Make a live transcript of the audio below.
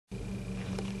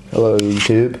Hello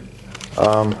YouTube.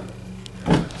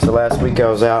 So last week I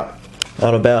was out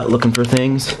about looking for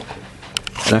things,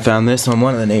 and I found this on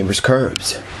one of the neighbor's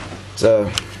curbs.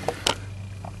 So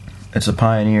it's a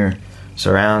Pioneer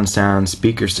surround sound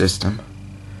speaker system.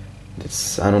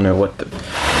 It's, I don't know what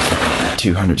the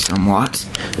 200 some watts.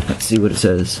 Let's see what it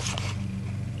says.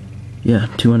 Yeah,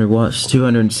 200 watts,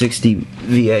 260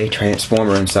 VA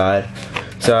transformer inside.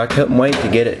 So I couldn't wait to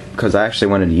get it because I actually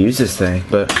wanted to use this thing,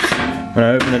 but when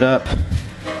I opened it up,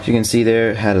 as you can see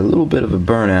there, it had a little bit of a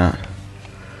burnout.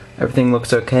 Everything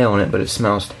looks okay on it, but it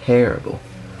smells terrible.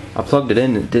 I plugged it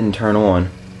in and it didn't turn on.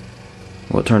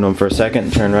 Well, it turned on for a second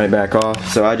and turned right back off.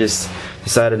 So I just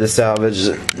decided to salvage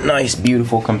nice,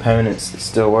 beautiful components that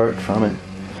still work from it.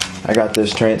 I got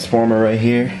this transformer right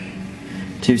here,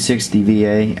 260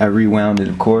 VA. I rewound it,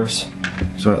 of course,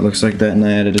 so it looks like that, and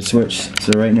I added a switch.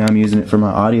 So right now I'm using it for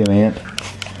my audio amp.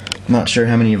 I'm not sure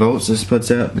how many volts this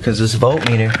puts out because this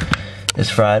voltmeter is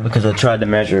fried because I tried to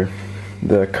measure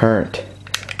the current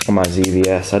on my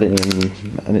ZVS. I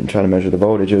didn't try to measure the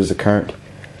voltage, it was the current.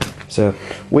 So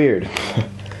weird.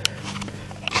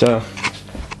 So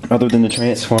other than the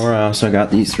transformer, I also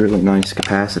got these really nice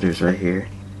capacitors right here.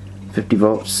 50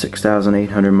 volts,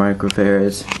 6,800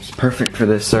 microfarads. It's perfect for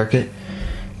this circuit.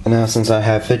 And now since I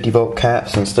have 50 volt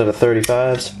caps instead of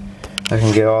 35s, I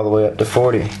can get all the way up to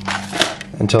 40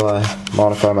 until I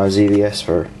modify my ZVS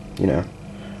for, you know,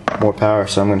 more power.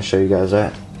 So I'm going to show you guys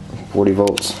that. 40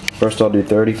 volts. First I'll do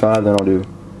 35, then I'll do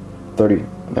 30.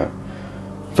 No.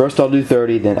 First I'll do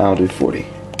 30, then I'll do 40.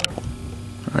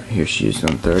 Alright, here she is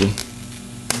on 30.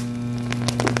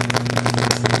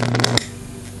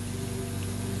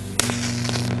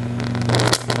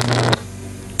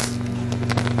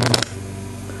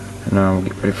 And now we'll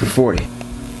get ready for 40.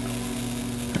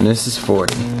 And this is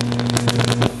 40.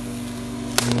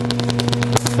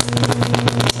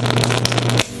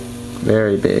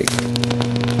 Very big.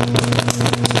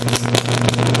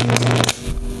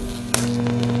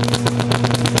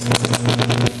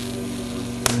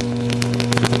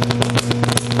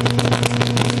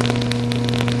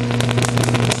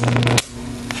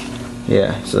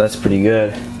 Yeah, so that's pretty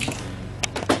good.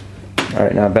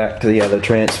 Alright, now back to the other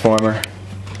transformer.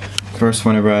 First,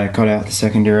 whenever I cut out the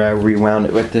secondary, I rewound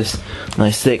it with this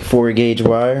nice thick 4 gauge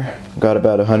wire. Got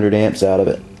about 100 amps out of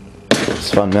it.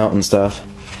 It's fun melting stuff.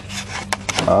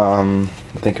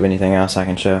 Think of anything else I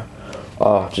can show.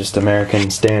 Oh, just American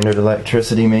standard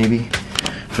electricity maybe.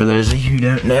 For those of you who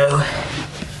don't know,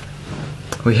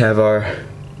 we have our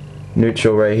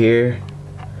neutral right here.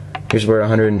 Here's where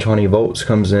 120 volts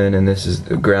comes in, and this is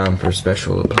the ground for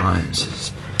special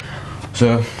appliances.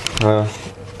 So,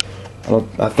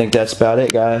 I think that's about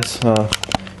it, guys.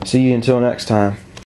 See you until next time.